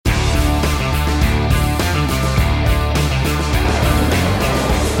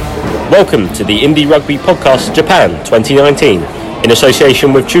Welcome to the Indie Rugby Podcast Japan 2019 in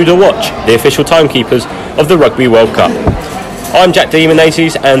association with Tudor Watch, the official timekeepers of the Rugby World Cup. I'm Jack D.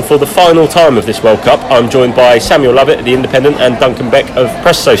 Menezes, and for the final time of this World Cup I'm joined by Samuel Lovett of The Independent and Duncan Beck of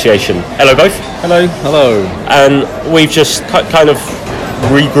Press Association. Hello both. Hello. Hello. And we've just kind of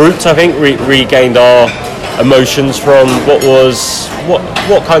regrouped, I think, regained our emotions from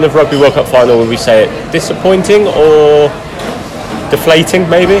what kind of Rugby World Cup final would we say it? Disappointing or deflating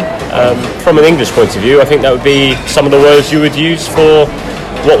maybe? From an English point of view, I think that would be some of the words you would use for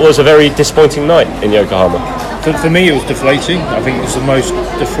what was a very disappointing night in Yokohama. For me it was deflating. I think it was the most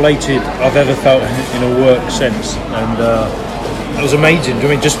deflated I've ever felt in a work sense, and it was amazing. I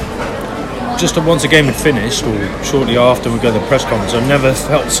mean, just once the game had finished, or shortly after we go to the press conference, I've never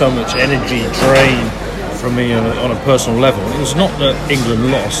felt so much energy drain from me on a personal level. It was not that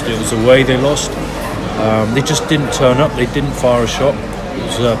England lost, it was the way they lost. They just didn't turn up, they didn't fire a shot.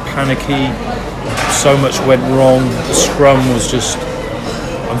 It was panicky, so much went wrong. The scrum was just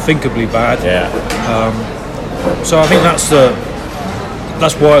unthinkably bad. So I think that's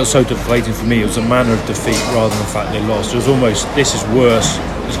why it was so deflating for me. It was a manner of defeat rather than the fact they lost. It was almost, this is worse.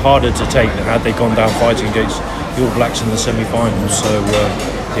 It was harder to take than had they gone down fighting against the All Blacks in the semi-finals. So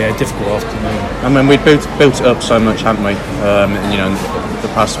difficult afternoon. I mean, we'd built it up so much, hadn't we? The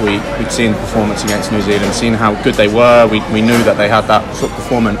past week we'd seen the performance against New Zealand, seen how good they were. We knew that they had that sort of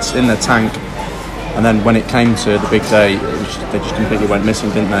performance in the tank, and then when it came to the big day, they just completely went missing,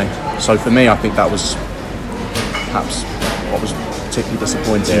 didn't they? So for me, I think that was perhaps what was particularly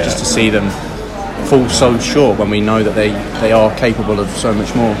disappointing, just to see them fall so short when we know that they are capable of so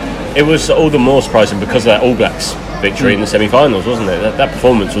much more. It was all the more surprising because of that All Blacks victory in the semi-finals, wasn't it? That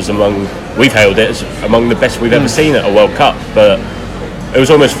performance was we've hailed it as among the best we've ever seen at a World Cup, but it was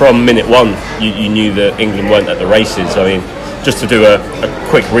almost from minute one you knew that England weren't at the races. I mean, just to do a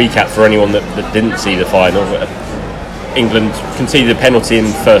quick recap for anyone that didn't see the final, England conceded a penalty in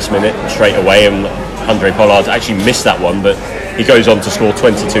the first minute straight away, and Andre Pollard actually missed that one, but he goes on to score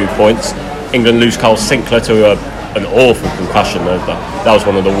 22 points. England lose Carl Sinclair to an awful concussion. That was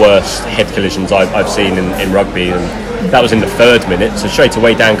one of the worst head collisions I've seen in rugby, and that was in the third minute. So straight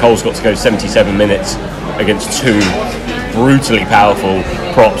away Dan Cole's got to go 77 minutes against two brutally powerful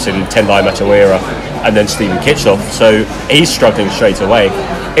props in Tendai Matawira and then Stephen Kitchoff. So he's struggling straight away.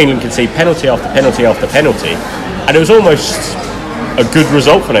 England can see penalty after penalty after penalty, and it was almost a good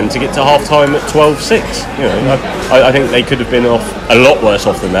result for them to get to half-time at 12-6. I think they could have been off a lot worse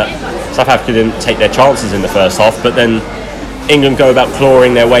off than that. South Africa didn't take their chances in the first half, but then England go about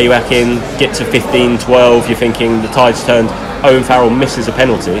clawing their way back in, get to 15-12, you're thinking the tide's turned. Owen Farrell misses a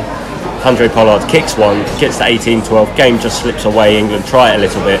penalty, Andre Pollard kicks one, gets to 18-12, game just slips away, England try it a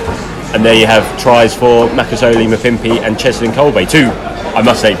little bit, and there you have tries for Makazole, Mapimpi and Cheslin Colby. Two, I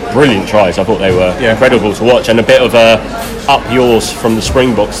must say, brilliant tries. I thought they were incredible to watch, and a bit of a up yours from the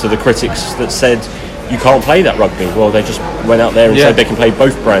Springboks to the critics that said you can't play that rugby. Well, they just went out there and said they can play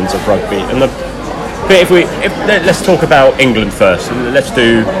both brands of rugby. And let's talk about England first. Let's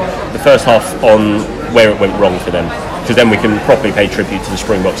do the first half on where it went wrong for them, because then we can properly pay tribute to the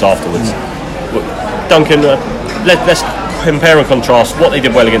Springboks afterwards. Duncan, let's compare and contrast what they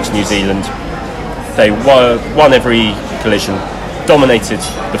did well against New Zealand. They won every collision, dominated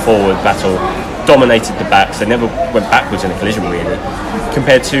the forward battle, dominated the backs. They never went backwards in a collision, really.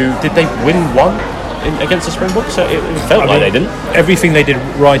 Compared to, did they win one against the Springboks? So it felt like they didn't. Everything they did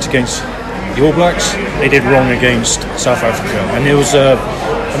right against the All Blacks, they did wrong against South Africa. And it was,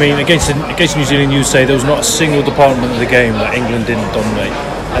 against New Zealand, you say there was not a single department of the game that England didn't dominate.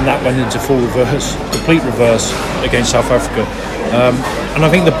 And that went into full reverse, complete reverse against South Africa. And I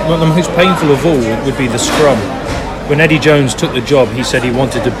think the most painful of all would be the scrum. When Eddie Jones took the job, he said he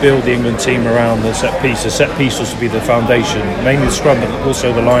wanted to build the England team around the set piece. The set piece was to be the foundation, mainly the scrum, but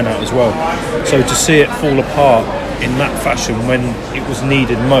also the line out as well. So to see it fall apart in that fashion when it was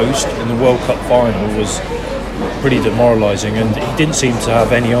needed most in the World Cup final was pretty demoralising, and he didn't seem to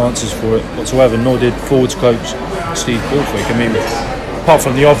have any answers for it whatsoever, nor did forwards coach Steve Borthwick. I mean, apart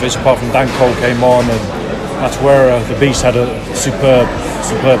from the obvious, apart from Dan Cole came on, and that's where the Beast had a superb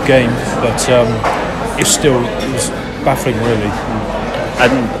game, but it was baffling, really.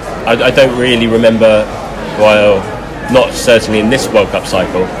 And I don't really remember, well, not certainly in this World Cup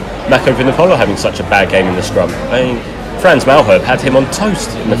cycle, Mako Vunipola having such a bad game in the scrum. I mean, Franz Malherbe had him on toast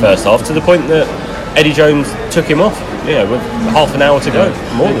in the first half, to the point that Eddie Jones took him off, with half an hour to go,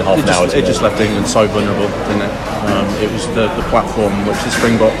 more than half an hour to go. It just left England so vulnerable, didn't it? It was the platform which the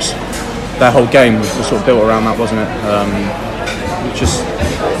Springboks, their whole game was sort of built around that, wasn't it?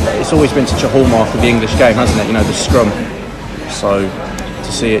 It's always been such a hallmark of the English game, hasn't it? The scrum. So to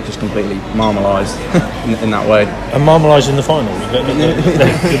to see it just completely marmalised in that way. And marmalised in the final,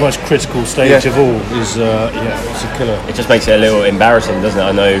 the most critical stage of all is it's a killer. It just makes it a little embarrassing, doesn't it?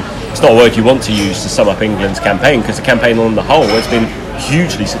 I know it's not a word you want to use to sum up England's campaign, because the campaign on the whole has been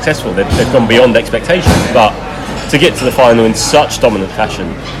hugely successful. They've gone beyond expectations, but to get to the final in such dominant fashion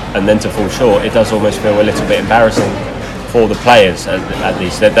and then to fall short, it does almost feel a little bit embarrassing for the players, at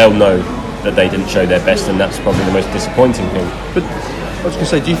least. They'll know that they didn't show their best, and that's probably the most disappointing thing. But I was going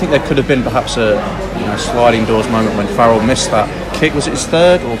to say, do you think there could have been perhaps a sliding doors moment when Farrell missed that kick? Was it his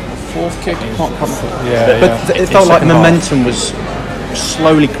third or fourth kick? I can't remember. But it felt like momentum was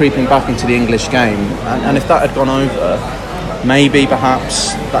slowly creeping back into the English game, and if that had gone over, maybe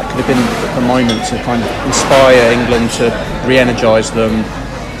perhaps that could have been the moment to kind of inspire England, to re-energise them,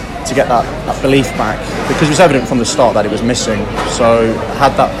 to get that belief back, because it was evident from the start that it was missing. So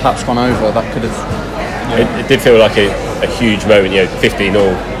had that perhaps gone over, that could have... It did feel like a huge moment. 15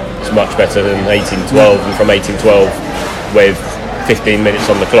 all is much better than 18-12, and from 18-12 with 15 minutes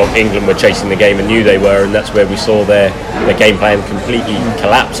on the clock, England were chasing the game and knew they were, and that's where we saw their game plan completely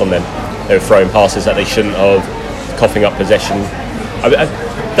collapse on them. They were throwing passes that they shouldn't have, coughing up possession.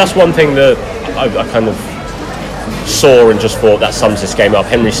 That's one thing that I kind of saw and just thought that sums this game up.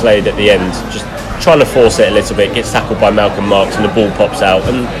 Henry Slade at the end, just trying to force it a little bit, gets tackled by Malcolm Marks and the ball pops out,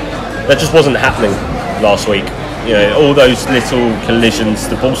 and that just wasn't happening last week. All those little collisions,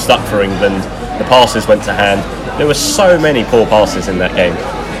 the ball stuck for England, the passes went to hand. There were so many poor passes in that game.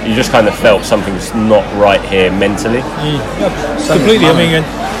 You just kind of felt something's not right here mentally. Completely. I mean,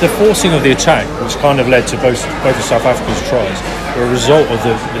 the forcing of the attack, which kind of led to both of South Africa's tries, were a result of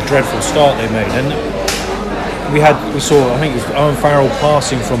the dreadful start they made. And we saw, I think it was Owen Farrell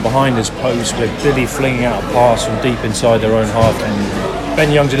passing from behind his post, with Billy flinging out a pass from deep inside their own half, and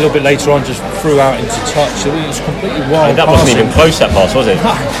Ben Youngs a little bit later on just threw out into touch. It was completely wild. That wasn't even close, that pass, was it?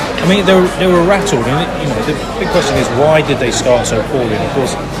 I mean, they were rattled, and the big question is, why did they start so poorly? And of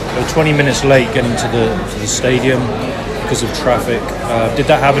course, they were 20 minutes late getting to the stadium because of traffic. Did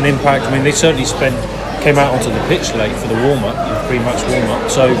that have an impact? I mean, they certainly came out onto the pitch late for the warm-up, the pre-match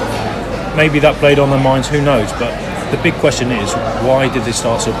warm-up. So maybe that played on their minds. Who knows? But the big question is, why did they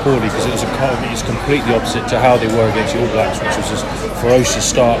start so poorly? Because it's completely opposite to how they were against the All Blacks, which was a ferocious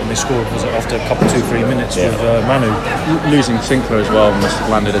start, and they scored after a couple, 2-3 minutes with Manu. Losing Sinclair as well must have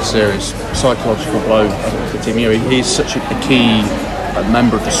landed a serious psychological blow for the team. He's such a key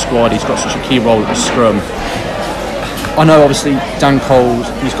member of the squad. He's got such a key role at the scrum. I know, obviously, Dan Cole,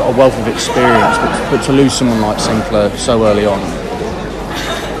 he's got a wealth of experience, but to lose someone like Sinclair so early on,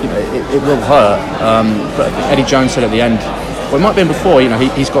 it will hurt. But Eddie Jones said at the end, well, it might have been before,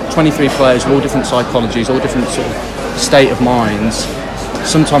 he's got 23 players with all different psychologies, all different sort of state of minds.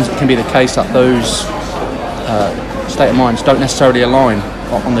 Sometimes it can be the case that those state of minds don't necessarily align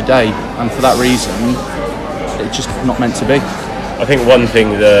on the day, and for that reason, it's just not meant to be. I think one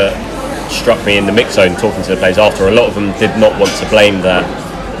thing that struck me in the mix zone, talking to the players after, a lot of them did not want to blame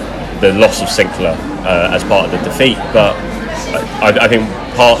the loss of Sinclair as part of the defeat, but I think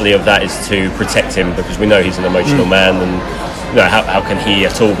partly of that is to protect him, because we know he's an emotional man, and how can he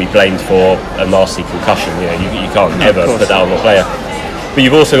at all be blamed for a nasty concussion? You can't ever put that on the player. But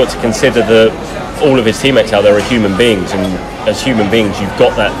you've also got to consider that all of his teammates out there are human beings, and as human beings you've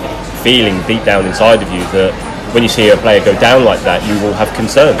got that feeling deep down inside of you that when you see a player go down like that, you will have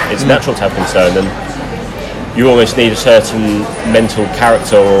concern. It's natural to have concern, and you almost need a certain mental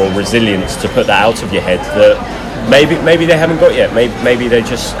character or resilience to put that out of your head that maybe they haven't got yet. Maybe they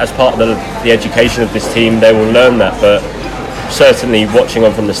just, as part of the education of this team, they will learn that. But certainly watching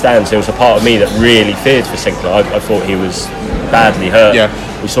on from the stands, there was a part of me that really feared for Sinclair. I thought he was badly hurt.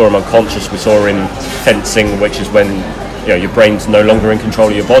 We saw him unconscious, we saw him fencing, which is when your brain's no longer in control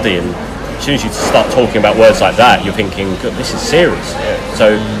of your body, and as soon as you start talking about words like that, you're thinking, God, this is serious.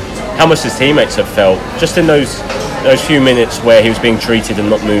 So how much his teammates have felt just in those few minutes where he was being treated and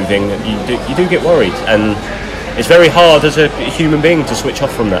not moving, you do get worried, and it's very hard as a human being to switch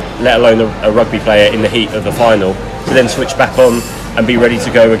off from that, let alone a rugby player in the heat of the final, to then switch back on and be ready to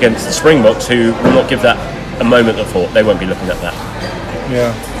go against the Springboks, who will not give that a moment of thought. They won't be looking at that.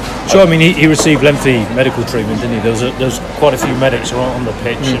 Sure, I mean, he received lengthy medical treatment, didn't he? There was quite a few medics on the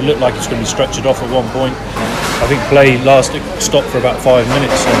pitch. It looked like he was going to be stretchered off at one point. I think play stopped for about 5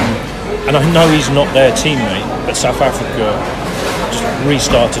 minutes, and I know he's not their teammate, but South Africa just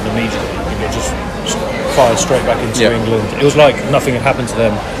restarted immediately. Just fired straight back into England. It was like nothing had happened to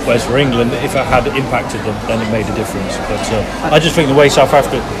them, whereas for England, if it had impacted them, then it made a difference. But I just think the way South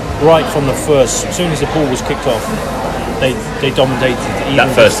Africa, right from the first, as soon as the ball was kicked off, they dominated.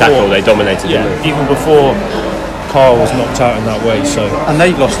 That first tackle, they dominated. Even before Carl was knocked out in that way. So and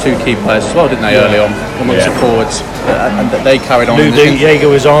they lost 2 key players as well, didn't they, early on amongst the forwards, and they carried on. Lou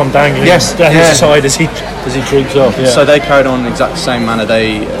Diego, his arm dangling down his side as he troops off. Yeah. So they carried on in exactly the same manner.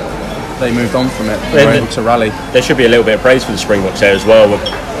 They moved on from it. They were able to rally. There should be a little bit of praise for the Springboks there as well. With,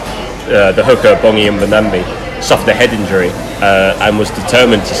 the hooker Bongi and Banambi suffered a head injury and was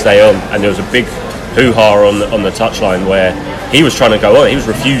determined to stay on, and there was a big hoo-ha on the touchline where he was trying to go on. He was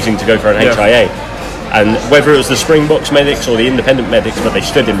refusing to go for an HIA, and whether it was the Springboks medics or the independent medics, but they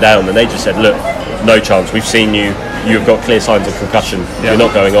stood him down and they just said, look, no chance, we've seen you've got clear signs of concussion, you're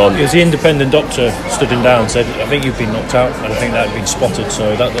not going on. Because the independent doctor stood him down and said, I think you've been knocked out, and I think that had been spotted,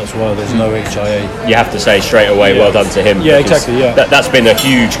 so that's why there's no HIA. You have to say straight away, well done to him. Yeah, exactly, That's been a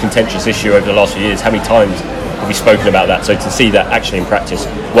huge contentious issue over the last few years. How many times have we spoken about that? So to see that actually in practice,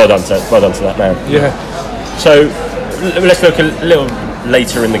 well done to that man. Yeah. So let's look a little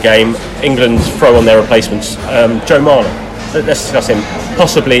later in the game. England throw on their replacements. Joe Marler, let's discuss him.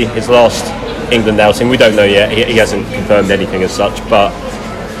 Possibly his last England outing. We don't know yet. He hasn't confirmed anything as such, but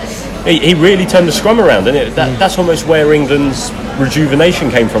he really turned the scrum around, and that's almost where England's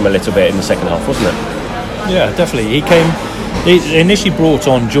rejuvenation came from a little bit in the second half, wasn't it? Yeah, definitely. He initially brought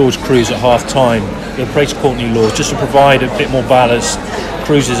on George Cruz at half time. He replaced Courtney Laws just to provide a bit more ballast.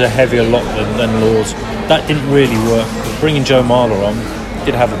 Cruz is a heavier lock than Laws. That didn't really work. But bringing Joe Marler on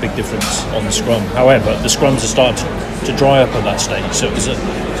did have a big difference on the scrum. However, the scrums are starting to dry up at that stage, so it's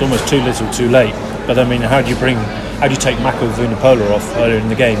almost too little, too late. But I mean, how do you take Mako Vunipola off earlier in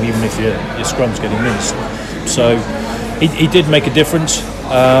the game, even if your scrum's getting missed? So he did make a difference.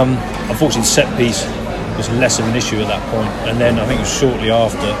 Unfortunately, the set piece was less of an issue at that point, and then I think it was shortly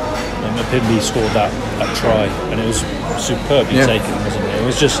after Mapimbi scored that try, and it was superbly taken, wasn't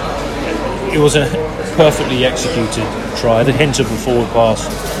it? It was a perfectly executed try. The hint of a forward pass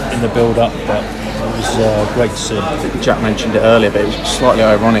in the build-up, but it was great to see. I think Jack mentioned it earlier, but it was slightly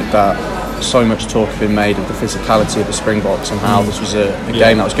ironic that so much talk had been made of the physicality of the Springboks and how this was a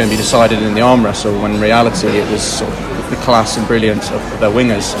game that was going to be decided in the arm wrestle, when in reality it was sort of the class and brilliance of their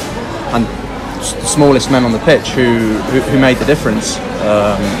wingers and the smallest men on the pitch who made the difference.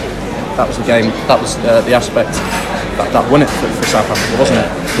 That was the game. That was the aspect that won it for South Africa, wasn't it?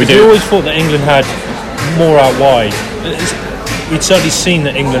 We always thought that England had more out wide. We'd certainly seen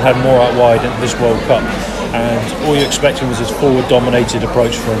that England had more out wide at this World Cup, and all you're expecting was this forward-dominated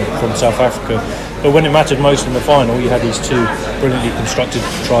approach from South Africa. But when it mattered most in the final, you had these 2 brilliantly constructed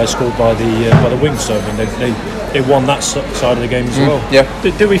tries scored by the wings. So I mean, they won that side of the game as well. Yeah.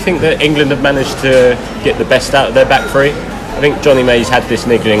 Do we think that England have managed to get the best out of their back three? I think Johnny May's had this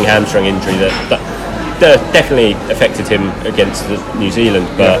niggling hamstring injury that definitely affected him against New Zealand,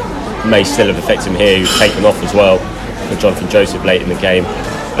 but may still have affected him here. He was taken off as well for Jonathan Joseph late in the game.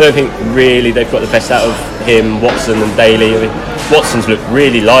 I don't think really they've got the best out of him, Watson and Daly. I mean, Watson's looked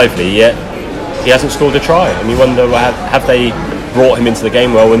really lively, yet he hasn't scored a try, and you wonder, have they brought him into the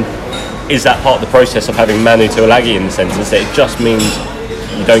game well, and is that part of the process of having Manu Tuilagi in the centre, that it just means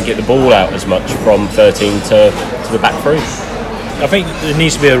you don't get the ball out as much from 13 to the back three? I think there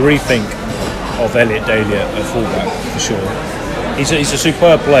needs to be a rethink of Elliot Daly at fullback for sure. He's a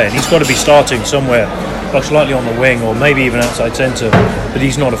superb player, and he's got to be starting somewhere, most likely on the wing or maybe even outside centre. But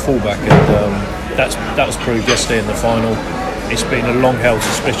he's not a fullback, and that was proved yesterday in the final. It's been a long-held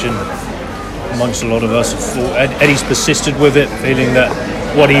suspicion amongst a lot of us. Eddie's persisted with it, feeling that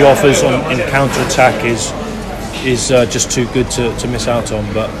what he offers in counter-attack is just too good to miss out on.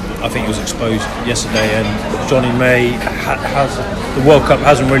 But I think he was exposed yesterday, and Johnny May the World Cup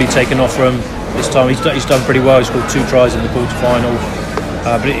hasn't really taken off for him this time. He's done pretty well. He scored 2 tries in the quarter-final,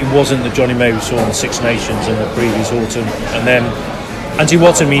 but it wasn't the Johnny May we saw in the Six Nations in the previous autumn. And then Anthony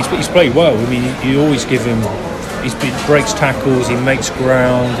Watson, he's played well. I mean, you always give him. He breaks tackles, he makes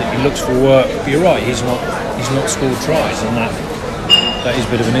ground, he looks for work. But you're right, he's not scored tries, and that is a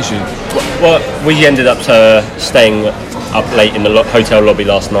bit of an issue. Well, we ended up staying up late in the hotel lobby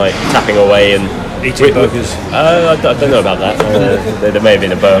last night, tapping away and eating burgers. I don't know about that. There may have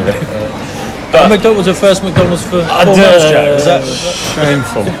been a burger. But McDonald's the first McDonald's for 4 months, Jack. Is that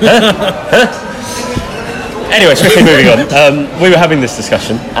shameful? Anyway, swiftly moving on. We were having this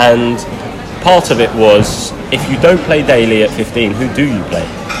discussion, and part of it was, if you don't play Daly at 15, who do you play?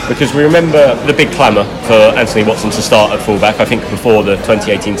 Because we remember the big clamour for Anthony Watson to start at fullback, I think before the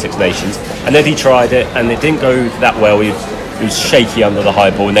 2018 Six Nations, and then he tried it and it didn't go that well. He was shaky under the high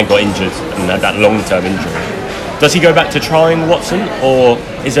ball and then got injured and had that long-term injury. Does he go back to trying Watson, or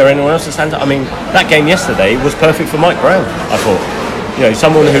is there anyone else that stands out? I mean, that game yesterday was perfect for Mike Brown, I thought. You know,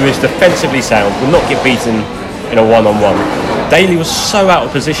 someone who is defensively sound, will not get beaten in a one-on-one. Daly was so out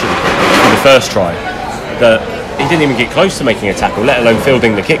of position in the first try that he didn't even get close to making a tackle, let alone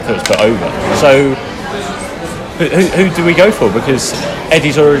fielding the kick that was put over. So who do we go for? Because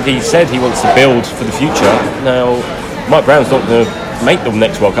Eddie's already said he wants to build for the future. Now, Mike Brown's not going to make the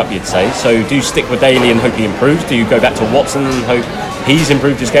next World Cup, you'd say. So do you stick with Daly and hope he improves? Do you go back to Watson and hope he's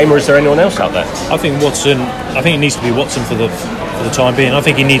improved his game, or is there anyone else out there? I think it needs to be Watson for the time being. I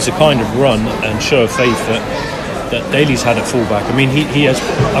think he needs to kind of run and show faith that Daly's had at fullback. I mean, he has.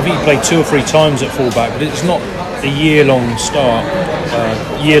 I think he played 2 or 3 times at fullback, but it's not a year-long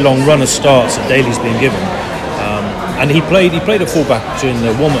run of starts that Daly's been given. And he played at fullback during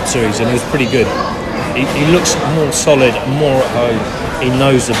the warm-up series, and he was pretty good. He looks more solid, more at home. He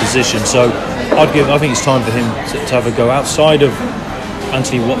knows the position. So I think it's time for him to have a go outside of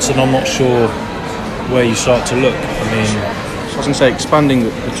Anthony Watson. I'm not sure where you start to look. I mean, so I was going to say, expanding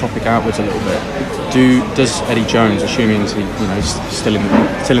the topic outwards a little bit. Does Eddie Jones, assuming he's still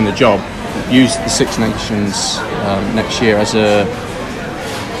in the job, use the Six Nations next year as a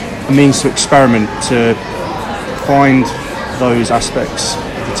means to experiment, to find those aspects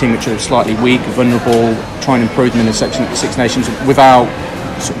of the team which are slightly weak, vulnerable, try and improve them in the Six Nations without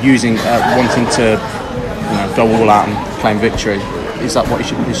sort of wanting to go all out and claim victory? Is that what his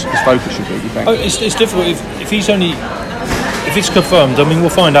focus should be, do you think? It's difficult if it's confirmed. I mean,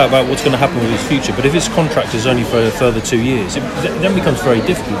 we'll find out about what's going to happen with his future, but if his contract is only for a further 2 years, it then becomes very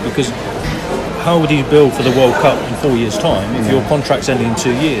difficult, because how would you build for the World Cup in 4 years' time if your contract's ending in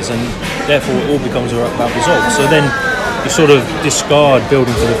 2 years, and therefore it all becomes about results? So then you sort of discard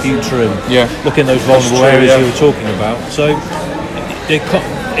building for the future and look in those vulnerable areas you were talking about. So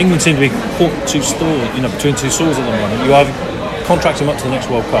England seem to be caught between two stools at the moment. You either contract him up to the next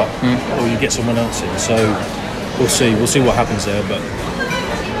World Cup, or you get someone else in. So we'll see what happens there. But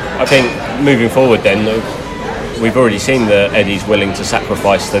I think moving forward, then we've already seen that Eddie's willing to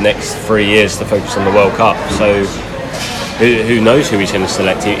sacrifice the next 3 years to focus on the World Cup. So who knows who he's going to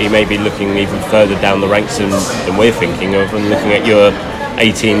select? He may be looking even further down the ranks than we're thinking of, and looking at your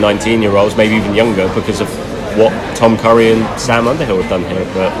 18, 19-year-olds, maybe even younger, because of what Tom Curry and Sam Underhill have done here.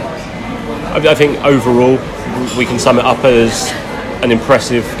 But I think overall we can sum it up as an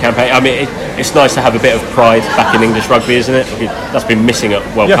impressive campaign. I mean, it's nice to have a bit of pride back in English rugby, isn't it? That's been missing at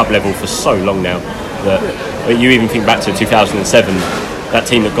World Cup level for so long now. That you even think back to 2007, that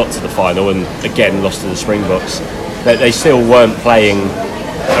team that got to the final and again lost to the Springboks, they still weren't playing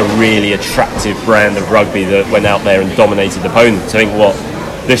a really attractive brand of rugby that went out there and dominated opponents. I think what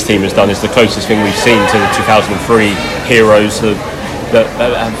this team has done is the closest thing we've seen to the 2003 heroes that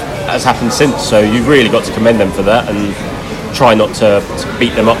has happened since. So you've really got to commend them for that, and try not to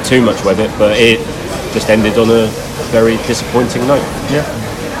beat them up too much with it. But it just ended on a very disappointing note.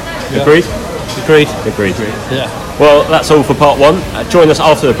 Agreed? Agreed. Yeah. Well, that's all for part 1. Join us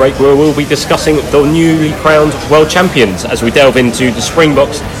after the break, where we'll be discussing the newly crowned world champions as we delve into the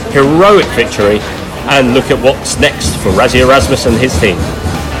Springboks' heroic victory and look at what's next for Rassie Erasmus and his team.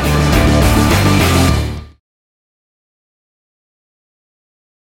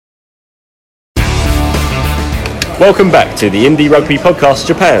 Welcome back to the Indie Rugby Podcast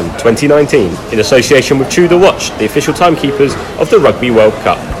Japan 2019 in association with Tudor Watch, the official timekeepers of the Rugby World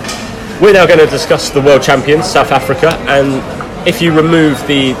Cup. We're now going to discuss the world champions, South Africa, and if you remove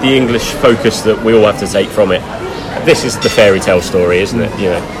the English focus that we all have to take from it, this is the fairy tale story, isn't it?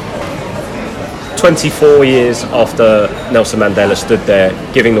 24 years after Nelson Mandela stood there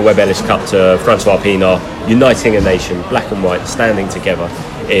giving the Webb Ellis Cup to Francois Pienaar, uniting a nation, black and white, standing together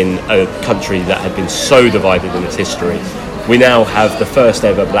in a country that had been so divided in its history. We now have the first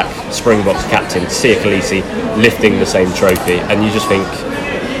ever black Springboks captain, Siya Kolisi, lifting the same trophy, and you just think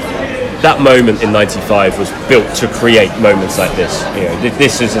that moment in 95 was built to create moments like this.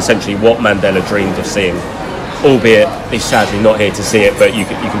 This is essentially what Mandela dreamed of seeing, albeit he's sadly not here to see it, but you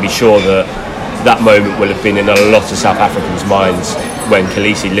can be sure that moment will have been in a lot of South Africans' minds when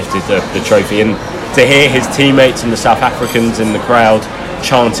Kolisi lifted the trophy. And to hear his teammates and the South Africans in the crowd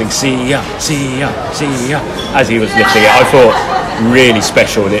chanting "Siya, Siya, Siya" as he was lifting it, I thought really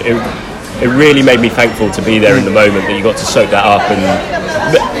special, and it really made me thankful to be there in the moment, that you got to soak that up, and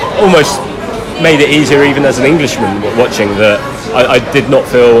almost made it easier even as an Englishman watching, that I did not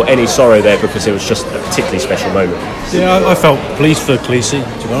feel any sorrow there, because it was just a particularly special moment. Yeah, I felt pleased for Kolisi,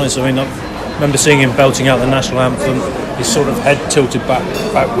 to be honest. I mean, I remember seeing him belting out the national anthem, his sort of head tilted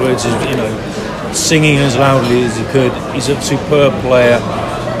backwards, singing as loudly as he could. He's a superb player.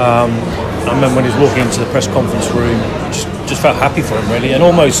 I remember when he was walking into the press conference room, just felt happy for him, really, and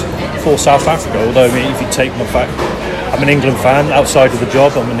almost for South Africa. Although, I mean, if you take my fact, I'm an England fan. Outside of the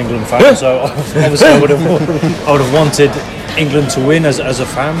job, I'm an England fan, so obviously I would have wanted England to win as a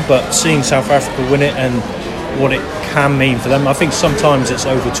fan. But seeing South Africa win it, and what it can mean for them. I think sometimes it's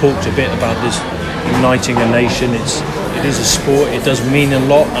over-talked a bit about this uniting a nation. It is a sport, it does mean a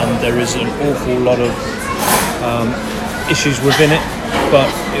lot, and there is an awful lot of issues within it, but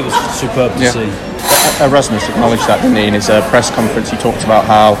it was superb to see. Erasmus acknowledged that, didn't he? In his press conference, he talked about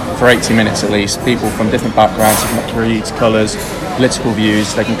how for 80 minutes at least, people from different backgrounds, different creeds, colours, political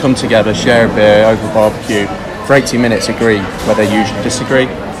views, they can come together, share a beer over a barbecue, for 80 minutes agree where they usually disagree.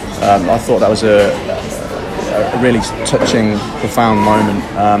 I thought that was a really touching, profound moment,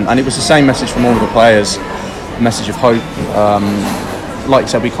 and it was the same message from all of the players, a message of hope. Like I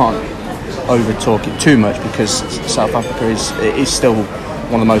said, we can't over talk it too much because South Africa is still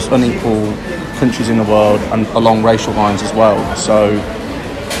one of the most unequal countries in the world, and along racial lines as well. So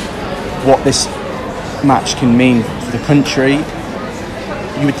what this match can mean for the country,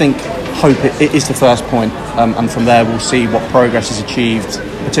 you would think hope it is the first point, and from there we'll see what progress is achieved,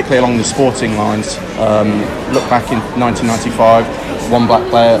 particularly along the sporting lines. Look back in 1995, one black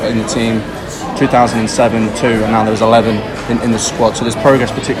player in the team, 2007 2, and now there's 11 in the squad, so there's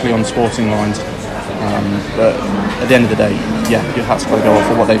progress particularly on sporting lines. But at the end of the day, your hat's got to go off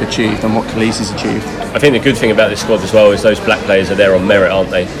for what they've achieved and what Khaleesi's achieved. I think the good thing about this squad as well is those black players are there on merit, aren't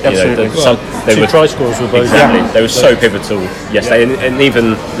they? Absolutely. They were try scores were both. Exactly. They were so pivotal yesterday, and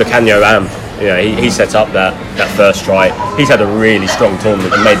even Lucanio Am, he set up that first try. He's had a really strong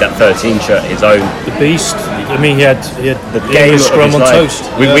tournament and made that 13 shirt his own. The beast. I mean, he had the game scrum on toast.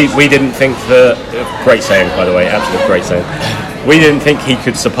 We didn't think great saying, by the way, absolute great saying. We didn't think he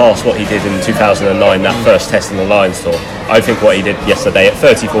could surpass what he did in 2009, that first test in the Lions tour. I think what he did yesterday at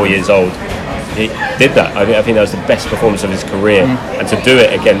 34 years old, he did that. I think that was the best performance of his career. And to do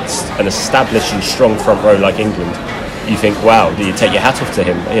it against an established and strong front row like England, you think, wow, do you take your hat off to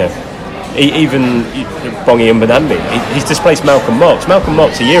him? Even Bongi Mbonambi, he's displaced Malcolm Marx. Malcolm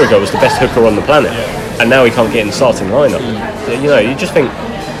Marx a year ago was the best hooker on the planet, and now he can't get in the starting lineup. You just think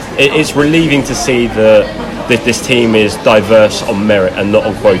it's relieving to see that this team is diverse on merit and not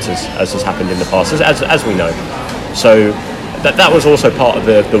on quotas, as has happened in the past, as we know. So that was also part of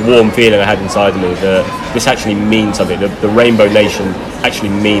the warm feeling I had inside of me, that this actually means something. The Rainbow Nation actually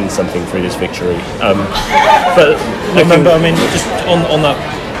means something through this victory. But I remember, just on that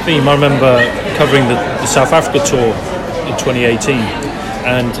theme, I remember covering the South Africa tour in 2018,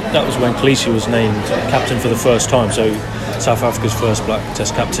 and that was when Khaleesi was named captain for the first time, so South Africa's first black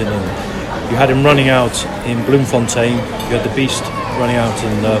test captain, and you had him running out in Bloemfontein, you had the beast running out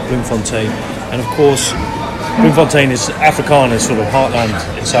in Bloemfontein, and of course Bloemfontein is Afrikaner's sort of heartland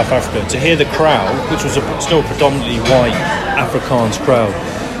in South Africa. To hear the crowd, which was still predominantly white Afrikaans crowd,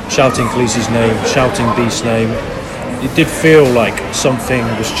 shouting Khaleesi's name, shouting Beast's name, it did feel like something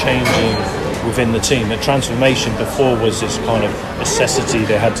was changing within the team. The transformation before was this kind of necessity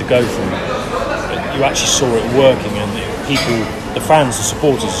they had to go through. But you actually saw it working, and people, the fans, the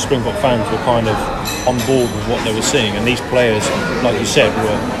supporters, the Springbok fans were kind of on board with what they were seeing. And these players, like you said,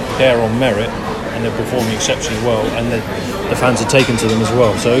 were there on merit, and they're performing exceptionally well, and the fans had taken to them as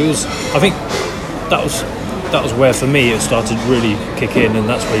well. So it was, I think that was where for me it started to really kick in, and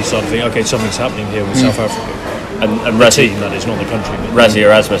that's where you started to think, okay, something's happening here with South Africa. And the team, that is, not the country. Rassie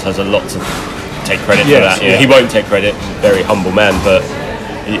Erasmus has a lot to take credit for that. He won't take credit, very humble man, but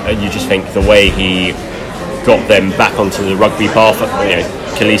you just think the way he got them back onto the rugby path.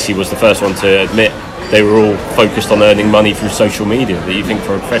 Khaleesi was the first one to admit they were all focused on earning money through social media. That you think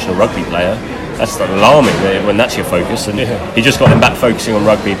for a professional rugby player, that's alarming when that's your focus. And he just got them back focusing on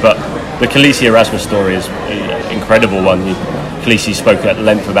rugby. But the Khaleesi Erasmus story is an incredible one. Khaleesi spoke at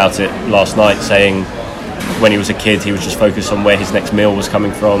length about it last night, saying when he was a kid he was just focused on where his next meal was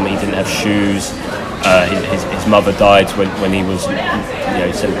coming from. He didn't have shoes. His mother died when he was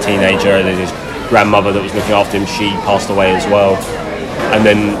a teenager, and then his grandmother that was looking after him, she passed away as well. And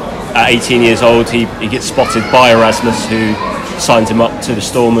then at 18 years old he gets spotted by Erasmus, who signs him up to the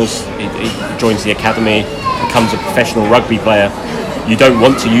Stormers. He joins the academy, becomes a professional rugby player. You don't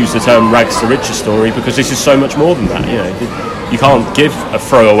want to use the term rags to riches story, because this is so much more than that. You can't give a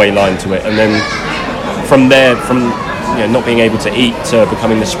throwaway line to it. And then from there, not being able to eat to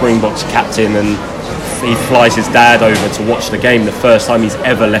becoming the Springboks captain, and he flies his dad over to watch the game, the first time he's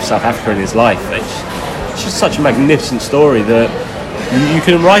ever left South Africa in his life. It's just such a magnificent story that you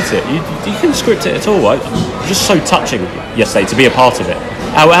couldn't write it, you couldn't script it at all. Just so touching yesterday to be a part of it,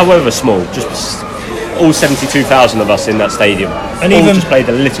 however small. Just all 72,000 of us in that stadium, and all just played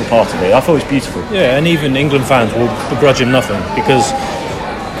a little part of it. I thought it was beautiful. Yeah, and even England fans will begrudge him nothing, because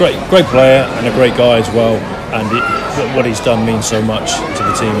great player and a great guy as well, and what he's done means so much to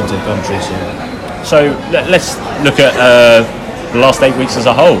the team and to the country. So let's look at the last 8 weeks as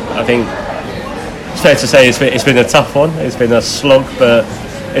a whole. I think it's fair to say it's been a tough one. It's been a slog, but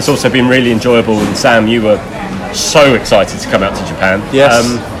it's also been really enjoyable. And Sam, you were so excited to come out to Japan. Yes.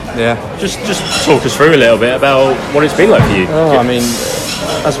 Yeah. Just talk us through a little bit about what it's been like for you. Oh, I mean,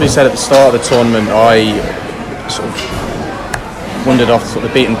 as we said at the start of the tournament, I sort of wandered off sort of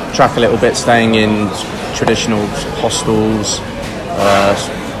the beaten track a little bit, staying in traditional hostels,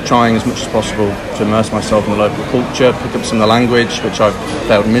 trying as much as possible to immerse myself in the local culture, pick up some of the language, which I've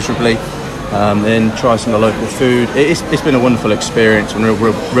failed miserably, then try some of the local food. It's been a wonderful experience and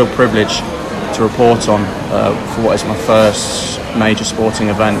real privilege to report on for what is my first major sporting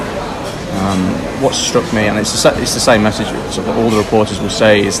event. What struck me, and it's the same message sort of all the reporters will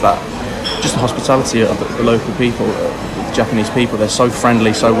say, is that just the hospitality of the local people, the Japanese people, they're so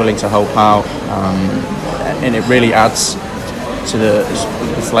friendly, so willing to help out, and it really adds to the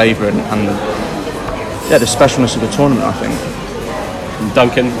flavour and the specialness of the tournament, I think.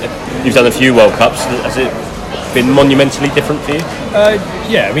 Duncan, you've done a few World Cups. Has it been monumentally different for you?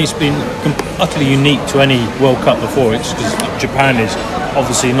 Yeah, I mean, it's been utterly unique to any World Cup before. It's because Japan is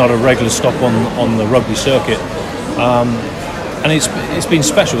obviously not a regular stop on the rugby circuit, and it's been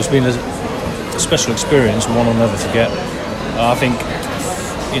special. It's been a special experience, one I'll never forget. I think,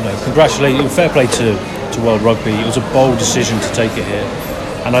 fair play to World Rugby. It was a bold decision to take it here,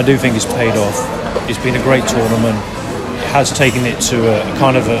 and I do think it's paid off. It's been a great tournament. It has taken it to a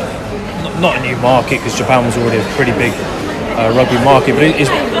kind of not a new market, because Japan was already a pretty big rugby market, but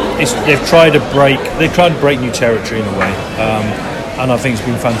they've tried to break new territory in a way, and I think it's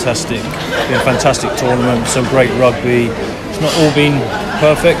been fantastic. It's been a fantastic tournament, some great rugby. It's not all been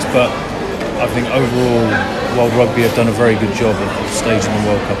perfect, but I think overall World Rugby have done a very good job of staging the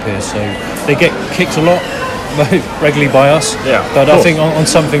World Cup here. So they get kicked a lot regularly by us, but I think on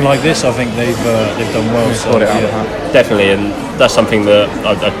something like this, I think they've done well. So, definitely, and that's something that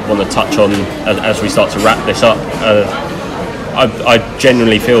I want to touch on as we start to wrap this up. I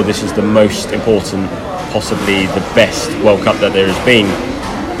genuinely feel this is the most important, possibly the best World Cup that there has been,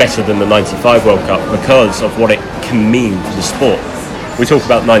 better than the 95 World Cup, because of what it can mean to the sport. We talk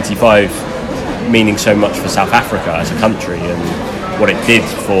about 95 meaning so much for South Africa as a country, and what it did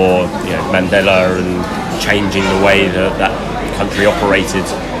for Mandela, and changing the way that country operated,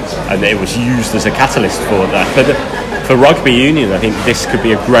 and it was used as a catalyst for that. But for rugby union, I think this could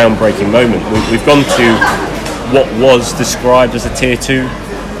be a groundbreaking moment. We've gone to what was described as a tier 2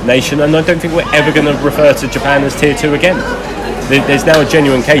 nation, and I don't think we're ever going to refer to Japan as tier 2 again. There's now a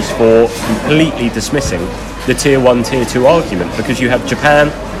genuine case for completely dismissing the tier 1, tier 2 argument, because you have Japan,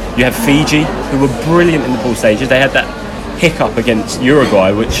 you have Fiji, who were brilliant in the pool stages. They had that hiccup against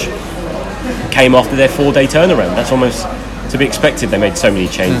Uruguay, which came after their 4-day turnaround. That's almost to be expected. They made so many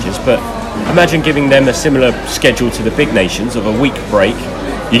changes, but imagine giving them a similar schedule to the big nations of a week break.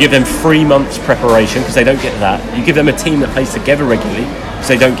 You give them 3 months preparation, because they don't get that. You give them a team that plays together regularly, because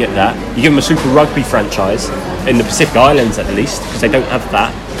they don't get that. You give them a Super Rugby franchise in the Pacific Islands at least, because they don't have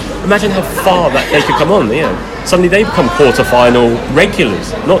that. Imagine how far that they could come on. Suddenly they become quarter-final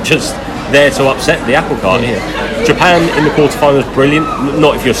regulars, not just there to upset the apple cart here. Japan in the quarter-finals, brilliant.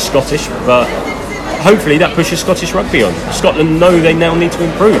 Not if you're Scottish, but hopefully that pushes Scottish rugby on. Scotland know they now need to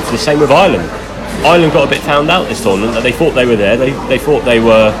improve. The same with Ireland. Ireland got a bit found out this tournament, that they thought they were there. They thought they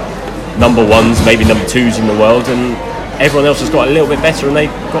were number ones, maybe number twos in the world, and everyone else has got a little bit better, and they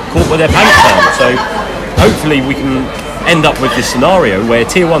got caught with their pants down. So hopefully we can end up with this scenario where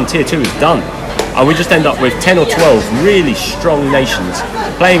tier 1, tier 2 is done, and we just end up with 10 or 12 really strong nations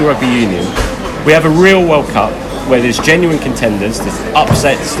playing rugby union. We have a real World Cup where there's genuine contenders, there's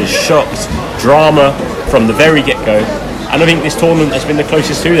upsets, there's shocks, drama from the very get-go, and I think this tournament has been the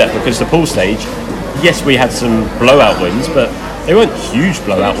closest to that, because the pool stage, yes, we had some blowout wins, but they weren't huge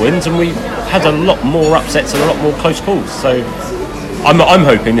blowout wins, and we had a lot more upsets and a lot more close calls. So I'm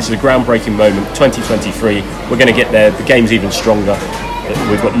hoping this is a groundbreaking moment. 2023, we're going to get there. The game's even stronger.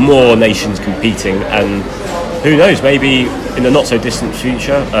 We've got more nations competing, and who knows, maybe in the not so distant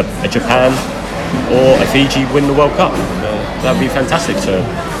future, a Japan or a Fiji win the World Cup. That would be fantastic to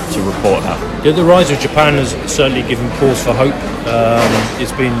report out. The rise of Japan has certainly given cause for hope.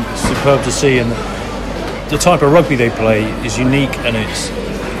 It's been superb to see, and the type of rugby they play is unique, and it's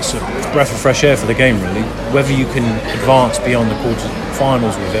a breath of fresh air for the game, really. Whether you can advance beyond the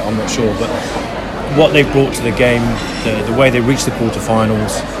quarter-finals with it, I'm not sure, but what they've brought to the game, the way they reached the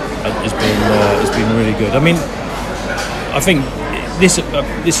quarter-finals has been really good. I mean, I think this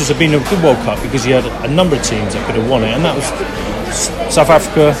has been a good World Cup, because you had a number of teams that could have won it, and that was South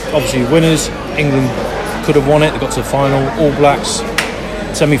Africa, obviously winners. England could have won it, they got to the final. All Blacks,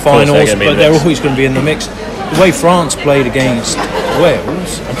 semi-finals, but they're always going to be in the mix. The way France played against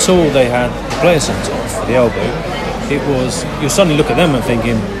Wales, until they had player sent off for the elbow, you suddenly look at them and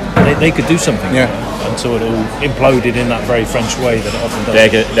thinking they could do something. Yeah. Until it all imploded in that very French way that it often does.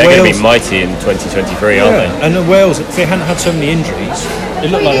 They're going to be mighty in 2023, aren't they? And Wales, if they hadn't had so many injuries,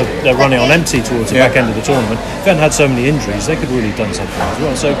 it looked like they're running on empty towards the back end of the tournament. If they hadn't had so many injuries, they could really have done something as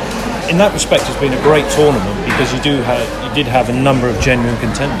well. So, in that respect, it's been a great tournament because you did have a number of genuine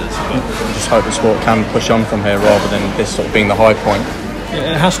contenders. I just hope the sport can push on from here rather than this sort of being the high point.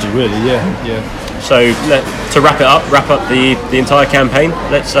 Yeah, it has to, really. Yeah. So, to wrap up the entire campaign,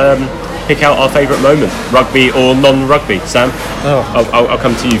 let's pick out our favourite moment, rugby or non-rugby. Sam, I'll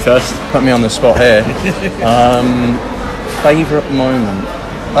come to you first. Put me on the spot here. Favourite moment?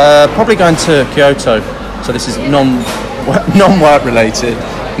 Probably going to Kyoto. So this is non-work related.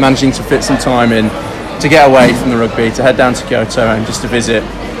 Managing to fit some time in to get away from the rugby, to head down to Kyoto and just to visit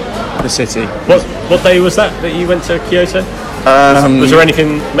the city. What day was that you went to Kyoto? Was there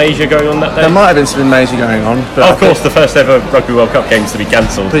anything major going on that day? There might have been something major going on, but of course, the first ever Rugby World Cup games to be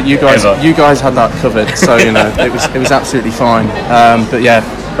cancelled. But you guys had that covered, so it was absolutely fine. But yeah,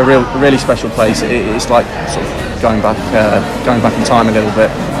 a really special place. It's like sort of going back in time a little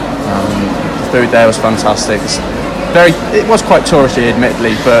bit. The food there was fantastic. It was quite touristy,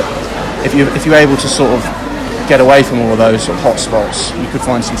 admittedly, but if you're able to sort of get away from all of those sort of hot spots, you could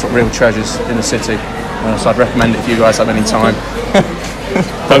find some sort of real treasures in the city. So I'd recommend it if you guys have any time.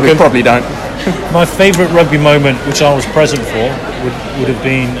 But we probably don't. My favourite rugby moment, which I was present for, would have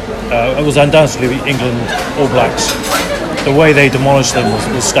been it was undoubtedly England All Blacks. The way they demolished them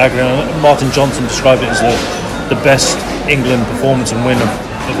was staggering. Martin Johnson described it as the best England performance and win of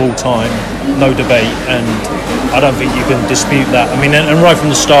all time, no debate, and I don't think you can dispute that. I mean, and right from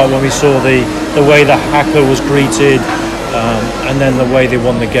the start when we saw the way the haka was greeted, and then the way they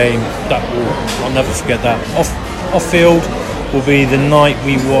won the game, I'll never forget that. Off field will be the night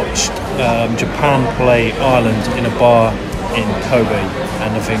we watched Japan play Ireland in a bar in Kobe,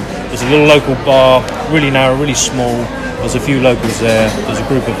 and I think there's a little local bar, really narrow, really small. There's a few locals there, there's a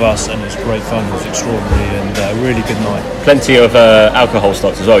group of us, and it was great fun. It was extraordinary and a really good night. Plenty of alcohol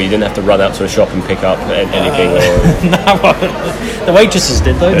stocks as well. You didn't have to run out to a shop and pick up anything. No, the waitresses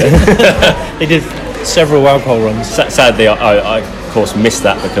did though. They did several alcohol runs. Sadly, I of course missed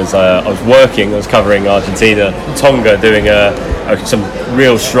that because I was covering Argentina, Tonga, doing some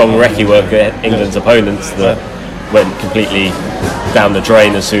real strong recce work at England's opponents that went completely down the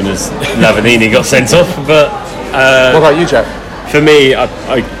drain as soon as Lavanini got sent off. But what about you, Jack? For me,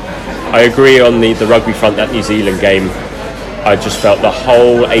 I agree on the rugby front. That New Zealand game, I just felt the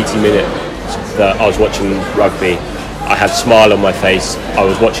whole 80 minutes that I was watching rugby, I had a smile on my face. I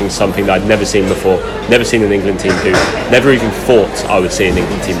was watching something that I'd never seen before, never seen an England team do, never even thought I would see an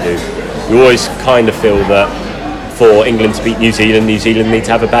England team do. You always kind of feel that for England to beat New Zealand need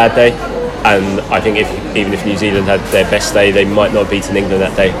to have a bad day, and I think even if New Zealand had their best day, they might not have beaten England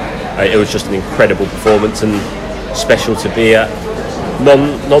that day. It was just an incredible performance and special to be at.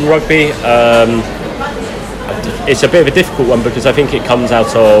 Non-rugby, it's a bit of a difficult one because I think it comes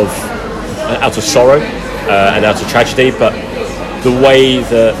out of sorrow and out of tragedy, but the way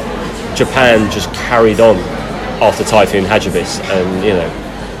that Japan just carried on after Typhoon Hagibis,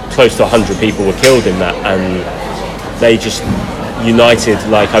 and close to 100 people were killed in that, and they just united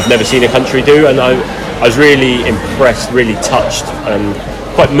like I've never seen a country do, and I was really impressed, really touched, and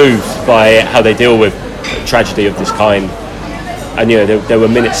quite moved by how they deal with tragedy of this kind. And there were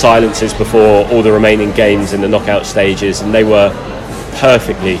minute silences before all the remaining games in the knockout stages, and they were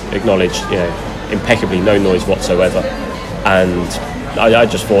perfectly acknowledged, impeccably, no noise whatsoever. And I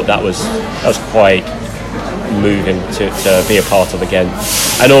just thought that was quite moving to be a part of again.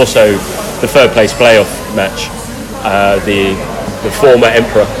 And also the third place playoff match, the former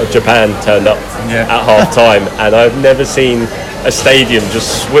emperor of Japan turned up at half time, and I've never seen a stadium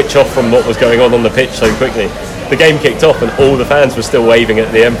just switch off from what was going on the pitch so quickly. The game kicked off and all the fans were still waving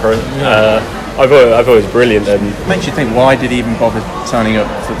at the emperor. I thought it was brilliant. And it makes you think, why did he even bother turning up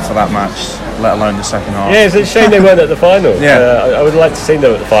for that match, let alone the second half? Yeah, it's a shame they weren't at the final. I would like to see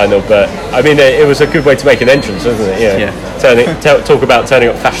them at the final, but I mean, it was a good way to make an entrance, wasn't it? Talk about turning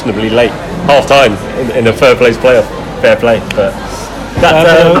up fashionably late, half time in a third place playoff. Fair play. But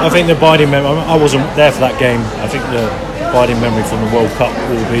I think the abiding memory, I wasn't there for that game. I think the abiding memory from the World Cup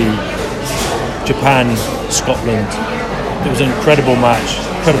will be Japan, Scotland. It was an incredible match,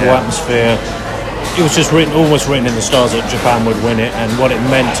 incredible atmosphere. It was just almost written in the stars that Japan would win it, and what it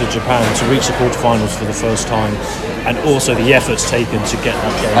meant to Japan to reach the quarterfinals for the first time, and also the efforts taken to get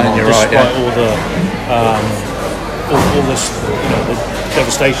that game on, despite all the all this,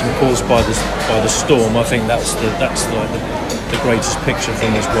 devastation caused by the storm, I think that's the greatest picture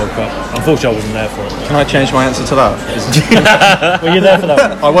from this World Cup. Unfortunately, I wasn't there for it. Can I change my answer to that? Were you there for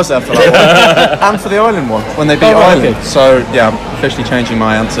that one? I was there for that one. And for the Ireland one, when they beat Ireland. Okay. So, yeah, I'm officially changing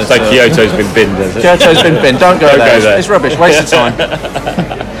my answer. So Kyoto's been binned, has it? Kyoto's been binned. Don't go there. It's rubbish. Waste of time.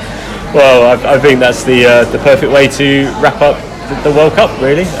 Well, I think that's the perfect way to wrap up the World Cup,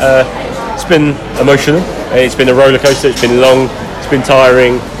 really. It's been emotional. It's been a roller coaster. It's been long. It's been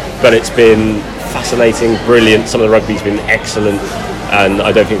tiring, but it's been fascinating, brilliant. Some of the rugby's been excellent, and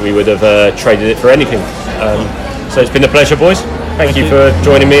I don't think we would have traded it for anything. So it's been a pleasure, boys. Thank you for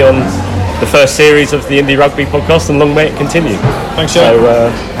joining me on the first series of the Indie Rugby podcast, and long may it continue. Thanks, Joe.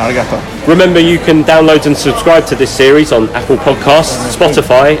 So, remember, you can download and subscribe to this series on Apple Podcasts,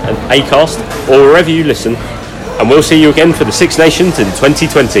 Spotify, and Acast, or wherever you listen. And we'll see you again for the Six Nations in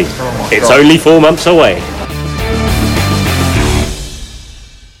 2020. It's only 4 months away.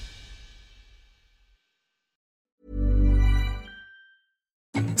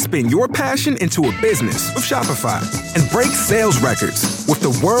 Spin your passion into a business with Shopify and break sales records with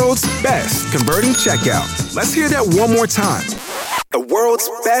the world's best converting checkout. Let's hear that one more time. The world's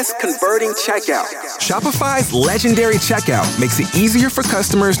best converting checkout. Shopify's legendary checkout makes it easier for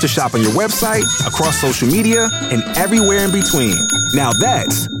customers to shop on your website, across social media, and everywhere in between. Now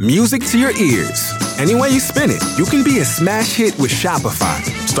that's music to your ears. Any way you spin it, you can be a smash hit with Shopify.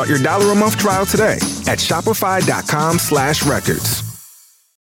 Start your $1 a month trial today at shopify.com/records.